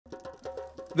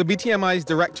The BTMI's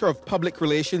Director of Public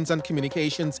Relations and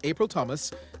Communications, April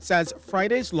Thomas, says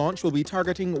Friday's launch will be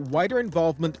targeting wider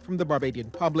involvement from the Barbadian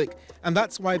public, and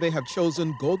that's why they have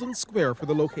chosen Golden Square for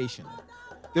the location.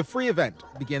 The free event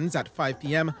begins at 5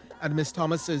 p.m. and Ms.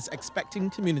 Thomas is expecting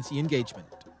community engagement.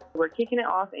 We're kicking it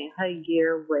off in high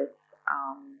gear with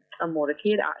a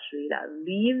motorcade actually that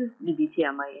leaves the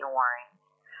BTMI in Warren,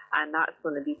 and that's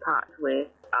going to be packed with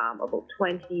about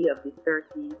 20 of the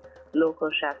 30 local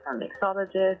chefs and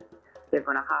mixologists. They're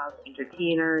going to have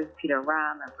entertainers, Peter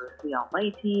Ram and Bruce Lee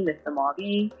Almighty, Mr.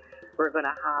 Mottley. We're going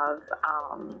to have,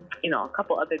 a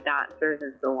couple other dancers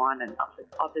and so on, and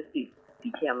obviously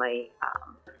BTMI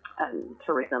and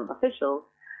tourism officials.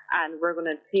 And we're going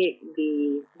to take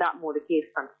that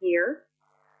motorcade from here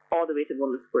all the way to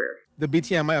Golden Square. The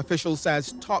BTMI official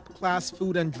says top-class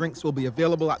food and drinks will be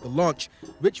available at the launch,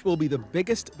 which will be the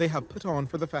biggest they have put on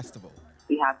for the festival.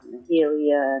 We have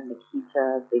Mahalia,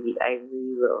 Nikita, Baby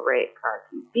Ivory, Little Red,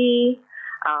 Carty B,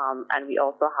 and we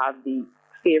also have the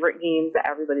favorite games that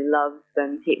everybody loves.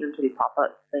 Then we take them to the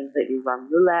pop-ups, things like the rum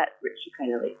roulette, which you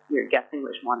kind of you're guessing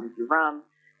which one is the rum.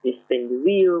 They spin the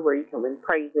wheel where you can win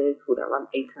prizes, food and rum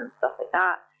items, stuff like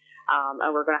that.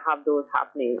 And we're going to have those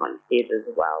happening on stages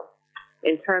as well.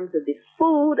 In terms of the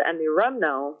food and the rum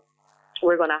now,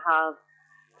 we're going to have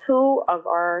 2 of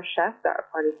our chefs that are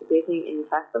participating in the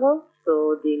festival.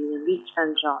 So Damien Leach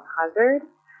and John Hazard.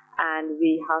 And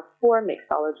we have 4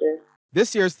 mixologists.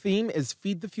 This year's theme is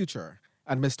Feed the Future.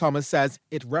 And Ms. Thomas says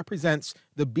it represents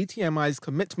the BTMI's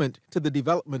commitment to the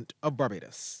development of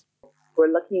Barbados. We're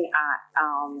looking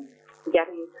at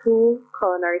getting 2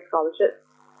 culinary scholarships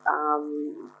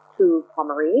to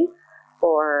Pomeranian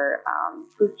for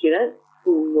 2 students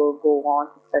who will go on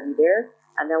to study there.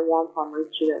 And then 1 Pomeranian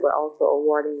student, we're also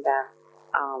awarding them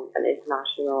an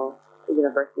international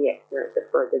university experience to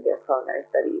further their culinary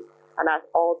studies. And that's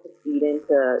all to feed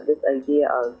into this idea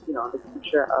of, the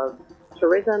future of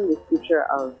tourism, the future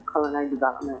of culinary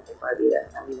development in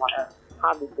Barbados. And we want to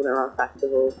have this Food and Rum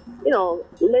Festival,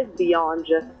 live beyond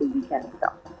just the weekend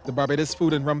itself. The Barbados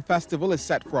Food and Rum Festival is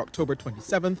set for October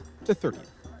 27th to 30th.